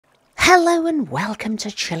Hello and welcome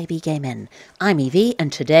to Chilly Gaming. I'm Evie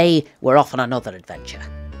and today we're off on another adventure.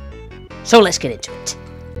 So let's get into it.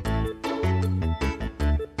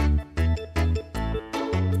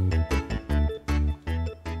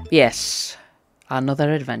 Yes,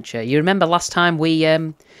 another adventure. You remember last time we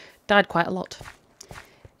died quite a lot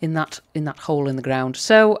in that hole in the ground.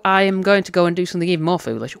 So I am going to go and do something even more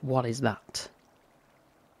foolish. What is that?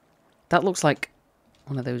 That looks like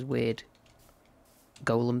one of those weird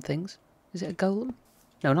golem things. Is it a golem?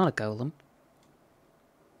 No, not a golem.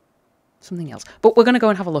 Something else. But we're going to go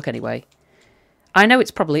and have a look anyway. I know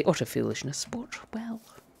it's probably utter foolishness, but, well,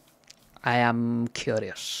 I am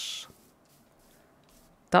curious.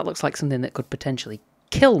 That looks like something that could potentially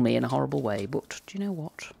kill me in a horrible way, but do you know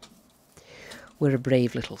what? We're a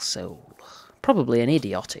brave little soul. Probably an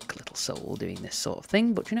idiotic little soul doing this sort of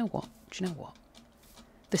thing, but do you know what? Do you know what?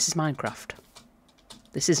 This is Minecraft.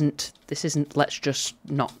 This isn't let's just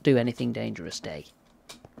not do anything dangerous day.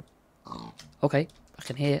 Okay, I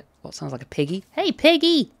can hear what sounds like a piggy. Hey,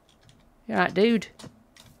 piggy! You alright, dude?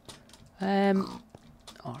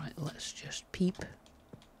 Alright, let's just peep.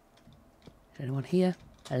 Is anyone here?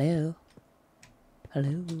 Hello?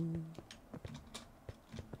 Hello?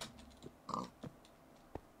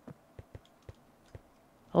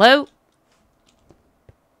 Hello?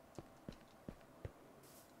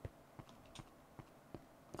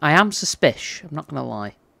 I am suspicious, I'm not going to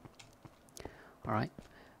lie. Alright.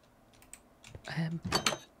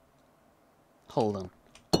 Hold on.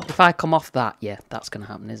 If I come off that, yeah, that's going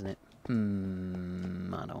to happen, isn't it?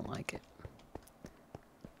 I don't like it.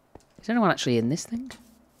 Is anyone actually in this thing?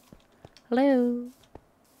 Hello?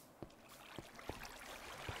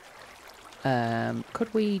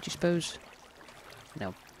 Could we, do you suppose...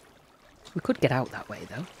 No. We could get out that way,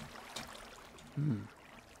 though.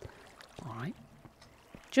 Alright.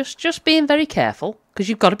 Just being very careful, because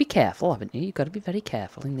you've got to be careful, haven't you? You've got to be very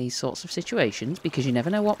careful in these sorts of situations, because you never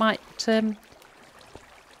know what might happen.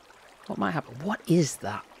 What is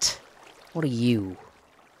that? What are you?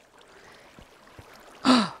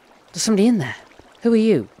 Oh, there's somebody in there. Who are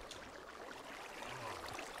you?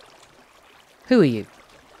 Who are you?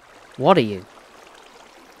 What are you?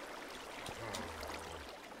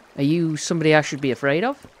 Are you somebody I should be afraid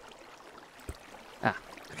of? Ah,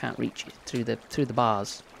 I can't reach you through the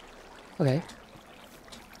bars. Okay.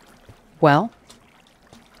 Well,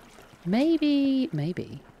 maybe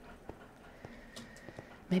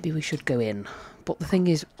we should go in. But the thing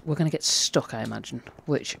is, we're going to get stuck, I imagine.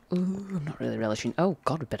 Which, I'm not really relishing. Oh,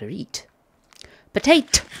 God, we better eat.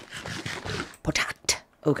 Potato! Potat!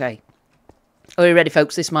 Okay. Are we ready,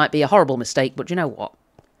 folks? This might be a horrible mistake, but you know what?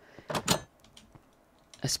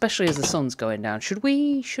 Especially as the sun's going down. Should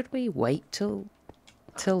we wait till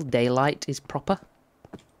daylight is proper?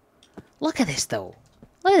 Look at this, though.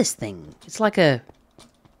 Look at this thing. It's like a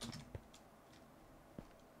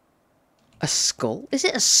skull. Is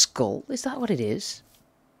it a skull? Is that what it is?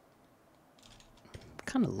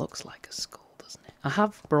 Kind of looks like a skull, doesn't it? I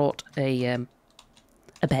have brought a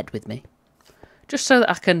bed with me, just so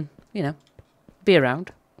that I can, you know, be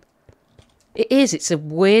around. It is. It's a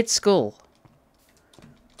weird skull.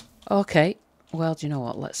 Okay. Well, do you know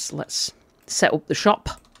what? Let's set up the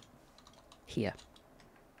shop here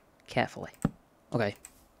carefully. Okay.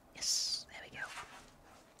 Yes. There we go.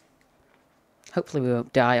 Hopefully we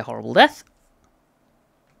won't die a horrible death.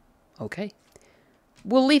 Okay.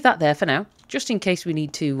 We'll leave that there for now, just in case we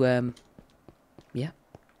need to, yeah.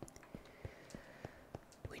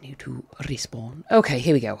 We need to respawn. Okay,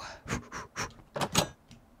 here we go.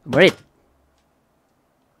 We're in.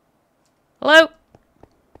 Hello?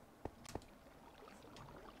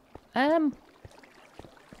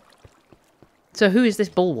 So who is this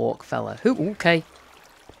Bulwark fella? Who? Okay.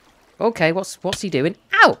 Okay, what's he doing?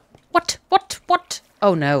 Ow! What?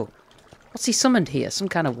 Oh no. What's he summoned here? Some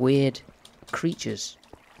kind of weird creatures.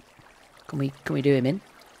 Can we do him in?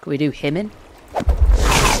 Can we do him in?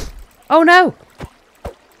 Oh no!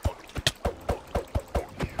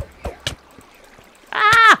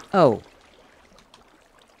 Ah! Oh.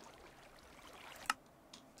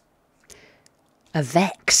 A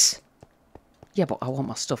Vex. Yeah, but I want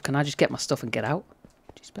my stuff. Can I just get my stuff and get out?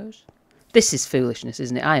 Do you suppose? This is foolishness,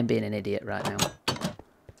 isn't it? I am being an idiot right now.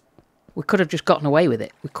 We could have just gotten away with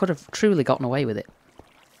it. We could have truly gotten away with it.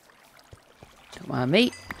 Don't mind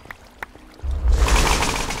me.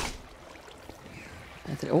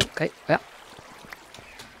 Oh, okay. Yeah.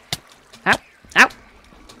 Ow. Ow.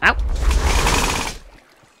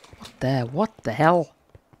 Ow. What the hell?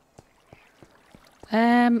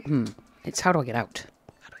 It's how do I get out?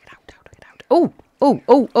 How do I get out? Oh,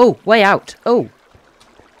 way out. Oh.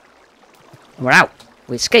 We're out.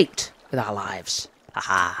 We escaped. with our lives.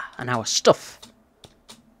 Aha, and our stuff.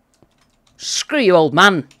 Screw you, old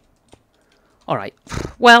man. Alright,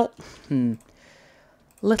 well,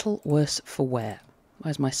 little worse for wear.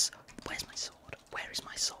 Where's my sword? Where is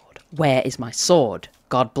my sword? Where is my sword?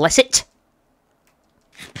 God bless it!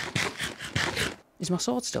 Is my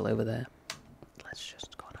sword still over there? Let's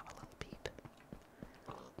just go and have a little peep.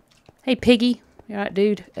 Hey, piggy. You alright,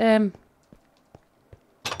 dude? I'm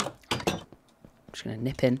just going to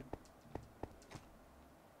nip in.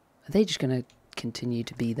 Are they just going to continue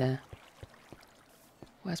to be there?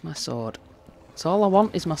 Where's my sword? So all I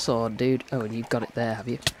want is my sword, dude. Oh, and you've got it there, have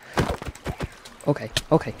you? Okay,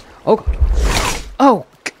 okay. Oh, God. Oh,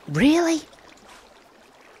 really?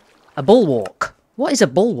 A bulwark. What is a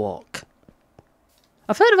bulwark?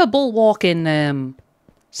 I've heard of a bulwark in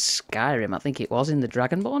Skyrim, I think it was, in the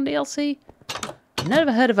Dragonborn DLC. I've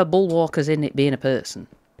never heard of a bulwark as in it being a person.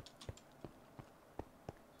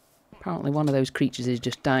 Apparently one of those creatures is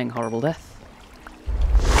just dying horrible death.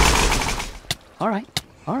 Alright,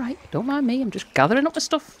 alright, don't mind me, I'm just gathering up my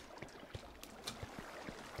stuff.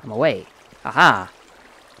 I'm away. Aha!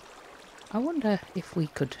 I wonder if we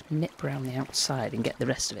could nip round the outside and get the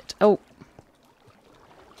rest of it. Oh!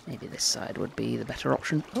 Maybe this side would be the better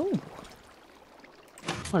option. Oh!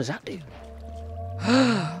 What does that do?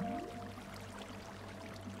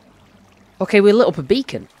 Okay, we lit up a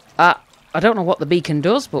beacon. I don't know what the beacon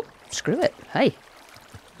does, but screw it. Hey,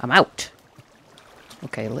 I'm out.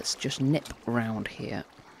 Okay, let's just nip round here.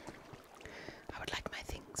 I would like my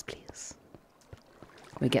things, please.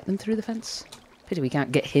 Can we get them through the fence? Pity we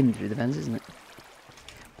can't get him through the fence, isn't it?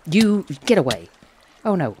 You, get away.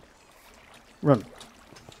 Oh no. Run.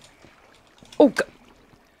 Oh, God.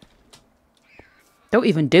 Don't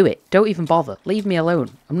even do it. Don't even bother. Leave me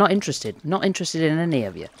alone. I'm not interested. Not interested in any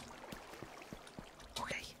of you.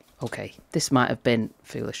 Okay. Okay. This might have been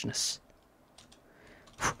foolishness.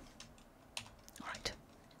 Alright.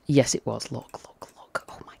 Yes, it was. Look, look, look.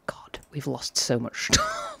 Oh my God. We've lost so much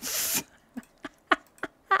stuff.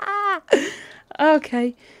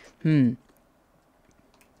 Okay.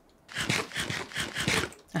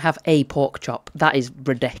 I have a pork chop. That is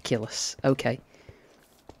ridiculous. Okay.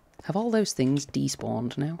 Have all those things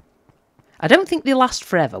despawned now? I don't think they last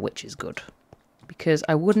forever, which is good. Because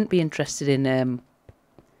I wouldn't be interested in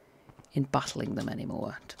battling them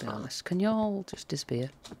anymore, to be honest. Can y'all just disappear?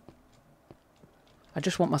 I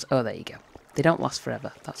just want my... Oh, there you go. They don't last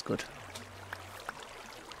forever. That's good.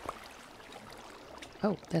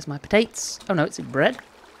 Oh, there's my potatoes. Oh no, it's bread.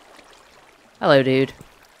 Hello, dude.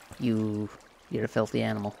 You're a filthy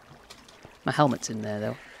animal. My helmet's in there,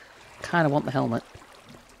 though. Kind of want the helmet.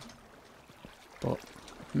 But,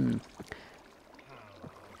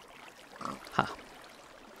 Ha.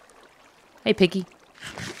 Hey, piggy.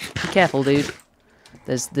 Be careful, dude.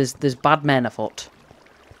 There's bad men afoot.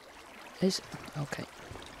 Okay.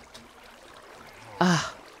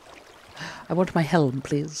 Ah. I want my helm,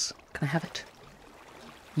 please. Can I have it?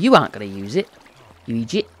 You aren't going to use it. You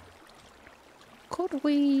idiot. Could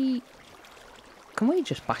we... Can we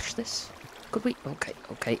just bash this? Could we? Okay,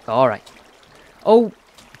 okay, alright. Oh,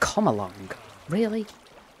 come along. Really?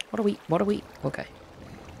 What are we? Okay.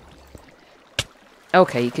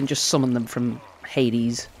 Okay, you can just summon them from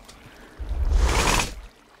Hades.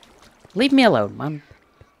 Leave me alone, man.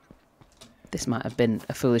 This might have been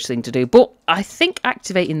a foolish thing to do, but I think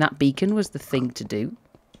activating that beacon was the thing to do.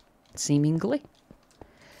 Seemingly.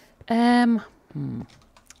 I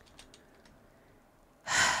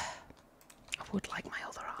would like my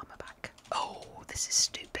other armor back. Oh, this is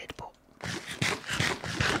stupid, but...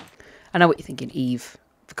 I know what you're thinking, Eve.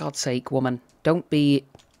 For God's sake, woman, don't be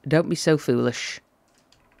so foolish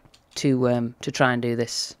to try and do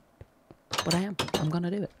this. But I am. I'm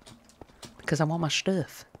gonna do it. Because I want my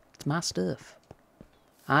stuff. It's my stuff.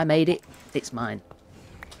 I made it. It's mine.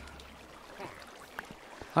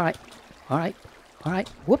 Alright. Alright. Alright.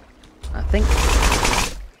 Whoop. I think...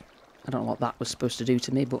 I don't know what that was supposed to do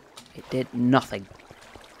to me, but it did nothing.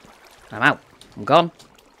 I'm out. I'm gone.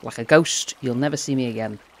 Like a ghost. You'll never see me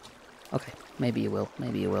again. Okay. Maybe you will.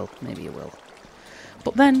 Maybe you will. Maybe you will.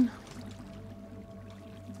 But then...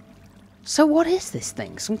 So what is this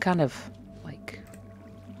thing? Some kind of, like,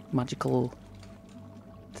 magical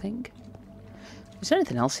thing? Is there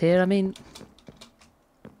anything else here? I mean...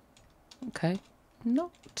 Okay.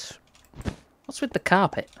 Not... What's with the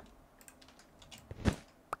carpet?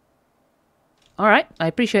 Alright, I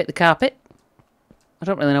appreciate the carpet. I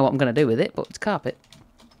don't really know what I'm going to do with it, but it's carpet.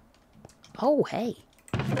 Oh, hey.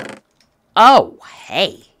 Oh,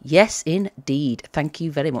 hey. Yes, indeed. Thank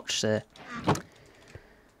you very much, sir.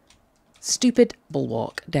 Stupid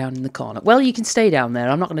Bulwark down in the corner. Well, you can stay down there.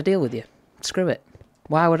 I'm not going to deal with you. Screw it.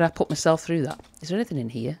 Why would I put myself through that? Is there anything in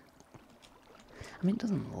here? I mean, it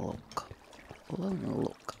doesn't look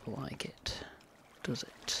like it, does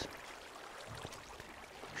it?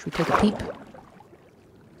 Should we take a peep?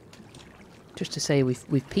 Just to say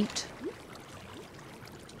we've peeped.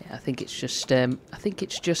 Yeah, I think it's just a.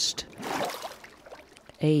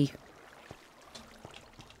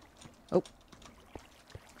 Oh,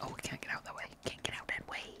 we can't get out that way. Can't get out that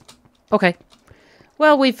way. Okay.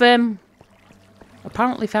 Well, we've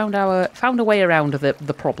apparently found a way around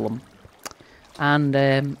the problem, and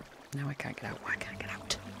now I can't get out. I can't get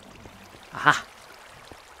out. Aha!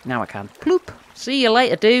 Now I can. Ploop! See you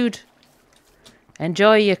later, dude.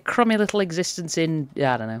 Enjoy your crummy little existence in,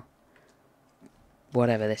 I don't know,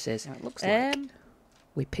 whatever this is. Now it looks like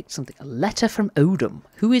we picked something. A letter from Odom.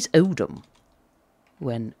 Who is Odom?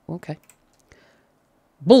 Okay.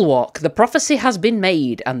 Bulwark, the prophecy has been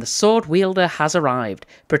made, and the sword wielder has arrived.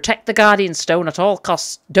 Protect the Guardian Stone at all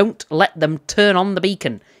costs. Don't let them turn on the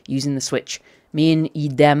beacon using the switch. Me and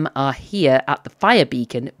Edem are here at the fire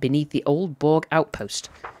beacon beneath the old Borg outpost.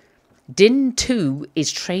 Din 2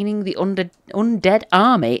 is training the undead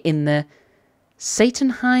army in the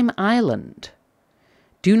Satanheim Island.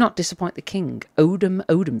 Do not disappoint the king, Odom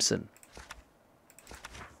Odomson.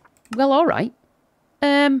 Well, alright.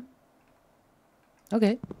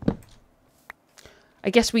 Okay. I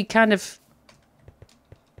guess we kind of...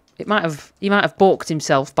 He might have balked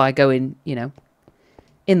himself by going, you know,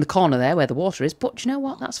 in the corner there where the water is, but do you know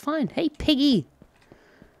what? That's fine. Hey, piggy!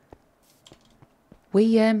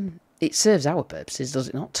 It serves our purposes, does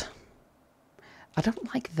it not? I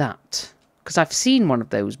don't like that, because I've seen one of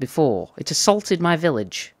those before. It assaulted my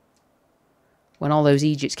village when all those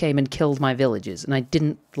Egypts came and killed my villagers, and I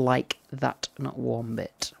didn't like that, not one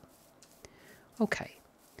bit. Okay,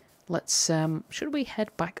 let's, should we head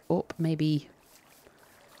back up, maybe?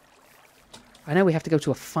 I know we have to go to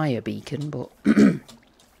a fire beacon, but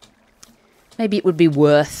maybe it would be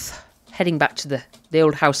worth heading back to the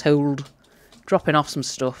old household, dropping off some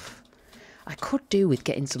stuff. I could do with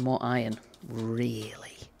getting some more iron,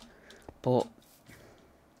 really. But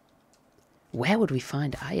where would we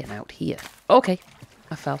find iron out here? Okay,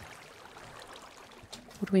 I fell.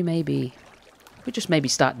 Would we just maybe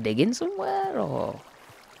start digging somewhere, or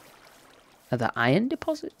are there iron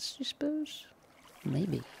deposits, you suppose?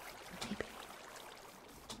 Maybe.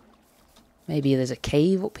 Maybe there's a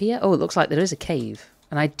cave up here. Oh, it looks like there is a cave.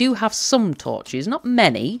 And I do have some torches, not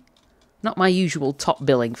many. Not my usual top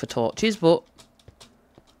billing for torches, but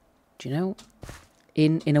do you know,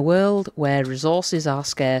 in a world where resources are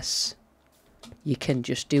scarce, you can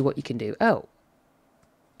just do what you can do. Oh,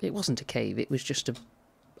 it wasn't a cave, it was just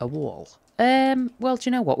a wall. Well, do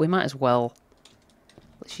you know what, we might as well,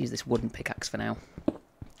 let's use this wooden pickaxe for now.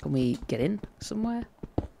 Can we get in somewhere?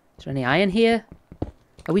 Is there any iron here?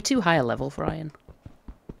 Are we too high a level for iron?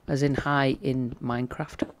 As in high in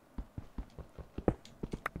Minecraft?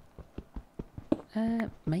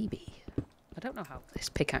 Maybe. I don't know how this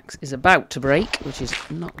pickaxe is about to break, which is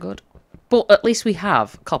not good. But at least we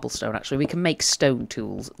have cobblestone, actually. We can make stone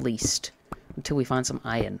tools, at least, until we find some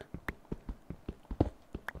iron.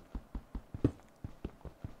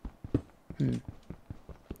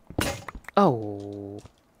 Oh,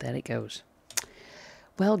 there it goes.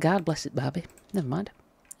 Well, God bless it, Barbie. Never mind.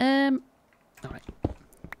 Alright.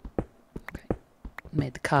 Okay.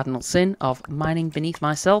 Made the cardinal sin of mining beneath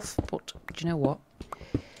myself, but do you know what?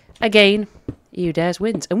 Again, he who dares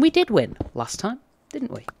wins. And we did win last time,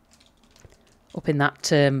 didn't we? Up in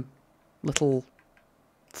that little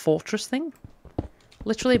fortress thing.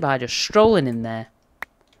 Literally by just strolling in there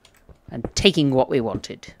and taking what we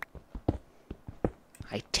wanted.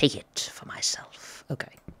 I take it for myself.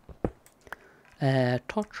 Okay.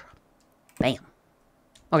 Torch. Bam.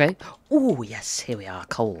 Okay. Oh, yes, here we are.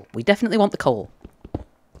 Coal. We definitely want the coal.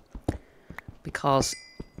 Because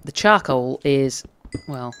the charcoal is,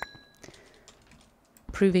 well,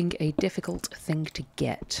 proving a difficult thing to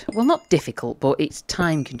get. Well, not difficult, but it's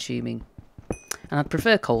time consuming. And I'd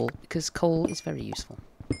prefer coal, because coal is very useful.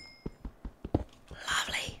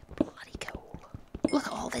 Lovely. Bloody coal. Look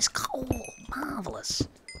at all this coal. Marvellous.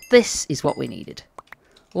 This is what we needed.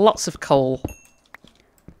 Lots of coal.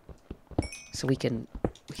 So we can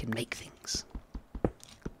make things.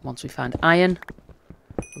 Once we find iron,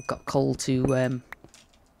 we've got coal to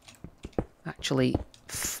actually,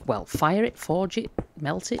 well, fire it, forge it,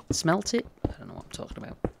 melt it, smelt it. I don't know what I'm talking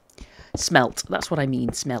about. Smelt. That's what I mean.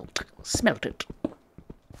 Smelt. Smelt it.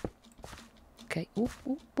 Okay. Oop,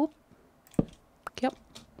 oop, oop. Yep.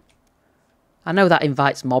 I know that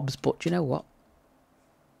invites mobs, but do you know what?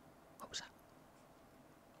 What was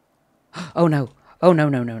Oh no. Oh no,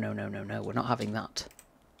 no, no, no, no, no, no. We're not having that.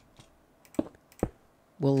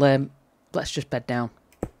 Well, let's just bed down.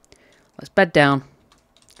 Let's bed down.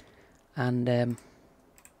 And let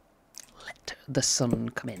the sun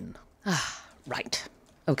come in. Ah, right.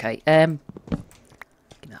 Okay, give me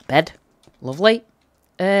that bed. Lovely.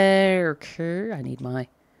 Okay, I need my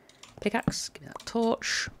pickaxe. Give me that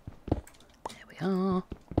torch. There we are.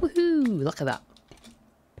 Woohoo! Look at that.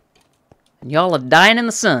 And y'all are dying in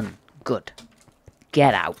the sun. Good.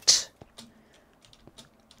 Get out.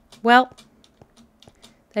 Well,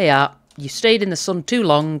 there you are. You stayed in the sun too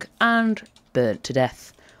long and burnt to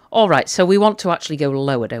death. Alright, so we want to actually go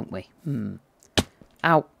lower, don't we?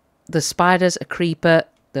 Ow. The spider's a creeper.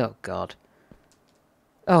 Oh, God.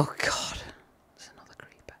 Oh, God. There's another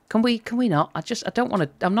creeper. Can we not? I don't want to...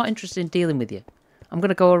 I'm not interested in dealing with you. I'm going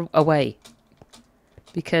to go away.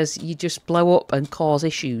 Because you just blow up and cause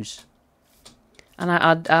issues. And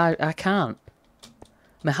I can't.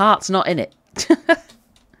 My heart's not in it.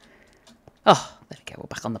 Oh, there we go. We're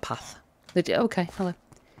back on the path. Okay, hello.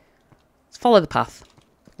 Let's follow the path.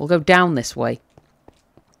 We'll go down this way.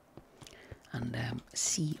 And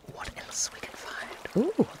see what else we can find.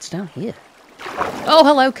 Ooh, what's down here? Oh,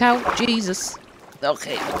 hello, cow. Jesus.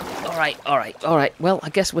 Okay. Alright, alright, alright. Well, I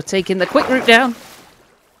guess we're taking the quick route down.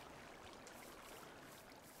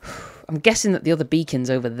 I'm guessing that the other beacon's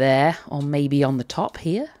over there. Or maybe on the top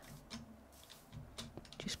here.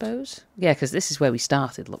 Do you suppose? Yeah, because this is where we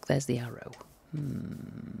started. Look, there's the arrow.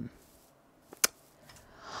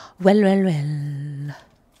 Well, well,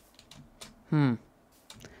 well.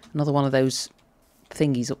 Another one of those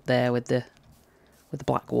thingies up there with the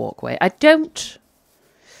black walkway. I don't...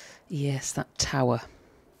 Yes, that tower.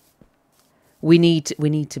 We need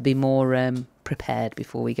to be more prepared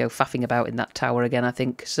before we go faffing about in that tower again, I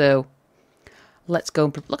think. So, let's go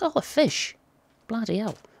and... Look at all the fish. Bloody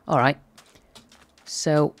hell. Alright.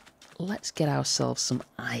 So, let's get ourselves some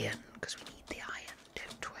iron. Because we need the iron,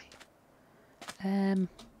 don't we? Do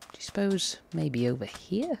you suppose maybe over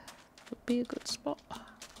here would be a good spot?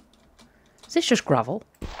 Is this just gravel?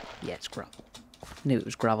 Yeah, it's gravel. Knew it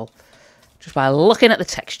was gravel. Just by looking at the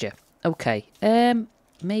texture. Okay,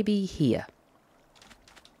 maybe here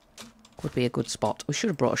would be a good spot. We should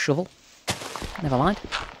have brought a shovel. Never mind.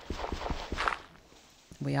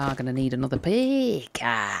 We are going to need another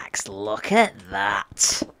pickaxe. Look at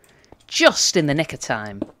that. Just in the nick of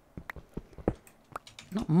time.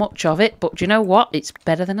 Not much of it, but do you know what? It's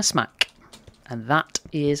better than a smack. And that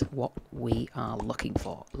is what we are looking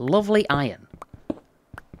for. Lovely iron.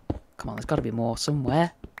 Come on, there's got to be more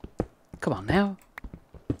somewhere. Come on now.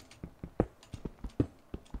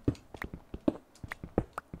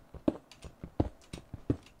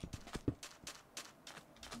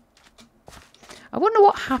 I wonder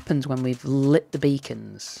what happens when we've lit the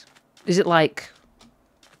beacons. Is it like...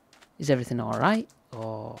 Is everything alright?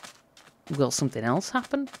 Or will something else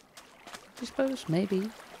happen? I suppose, maybe.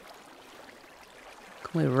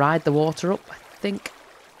 Can we ride the water up? I think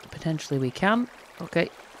potentially we can. Okay,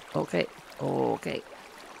 okay, okay.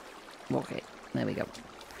 Okay, there we go.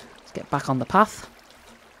 Let's get back on the path.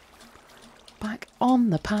 Back on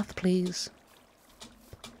the path, please.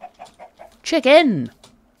 Chicken!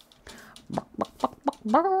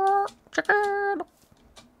 Chicken!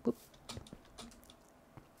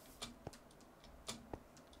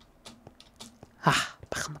 Ah,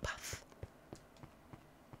 back on the path.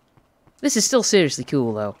 This is still seriously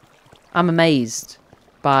cool, though. I'm amazed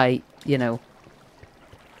by, you know,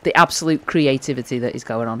 the absolute creativity that is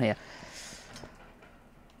going on here.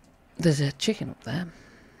 There's a chicken up there.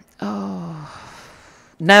 Oh.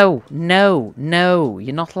 No, no, no.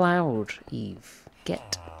 You're not allowed, Eve.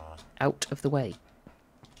 Get out of the way.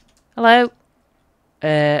 Hello?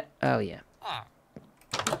 Oh, yeah.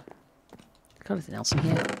 Got anything else in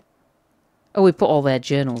here? Oh, we put all their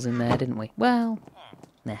journals in there, didn't we? Well,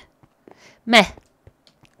 meh. Meh.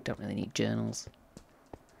 Don't really need journals.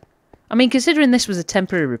 I mean, considering this was a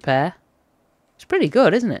temporary repair, it's pretty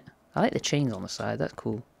good, isn't it? I like the chains on the side. That's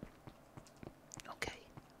cool. Okay.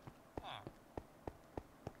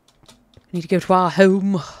 We need to go to our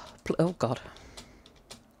home. Oh, God.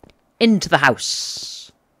 Into the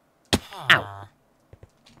house. Ow.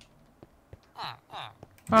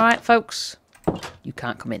 Alright, folks. You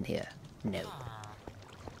can't come in here. No.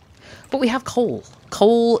 But we have coal.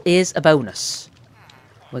 Coal is a bonus.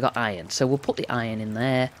 We got iron, so we'll put the iron in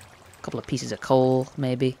there. A couple of pieces of coal,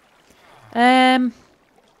 maybe. Get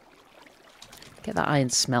that iron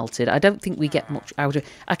smelted. I don't think we get much out of it.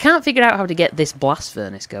 I can't figure out how to get this blast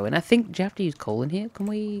furnace going. I think, do you have to use coal in here? Can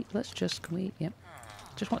we, yep.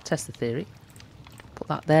 Just want to test the theory. Put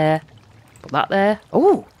that there. Put that there.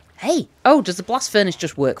 Oh, Hey! Oh, does the blast furnace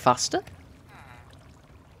just work faster?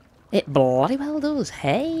 It bloody well does.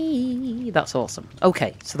 Hey! That's awesome.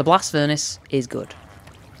 Okay, so the blast furnace is good.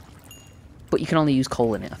 But you can only use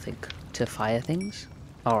coal in it, I think, to fire things.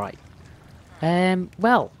 Alright.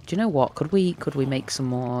 Well, do you know what? Could we make some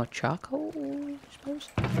more charcoal, I suppose?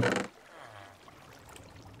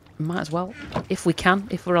 Might as well. If we can,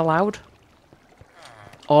 if we're allowed.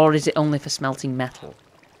 Or is it only for smelting metal?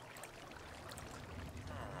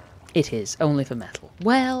 It is, only for metal.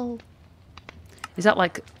 Well... Is that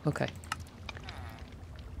like... Okay.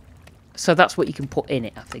 So that's what you can put in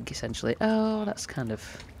it, I think, essentially. Oh, that's kind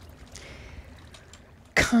of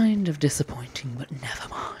disappointing, but never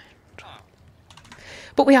mind.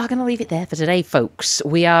 But we are going to leave it there for today, folks.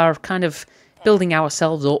 We are kind of building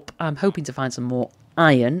ourselves up. I'm hoping to find some more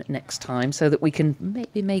iron next time so that we can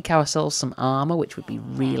maybe make ourselves some armour, which would be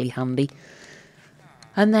really handy.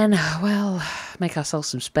 And then, well, make ourselves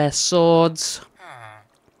some spare swords.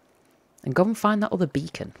 And go and find that other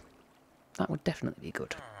beacon. That would definitely be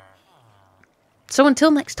good. So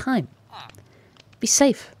until next time, be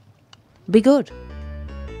safe, be good,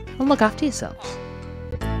 and look after yourselves.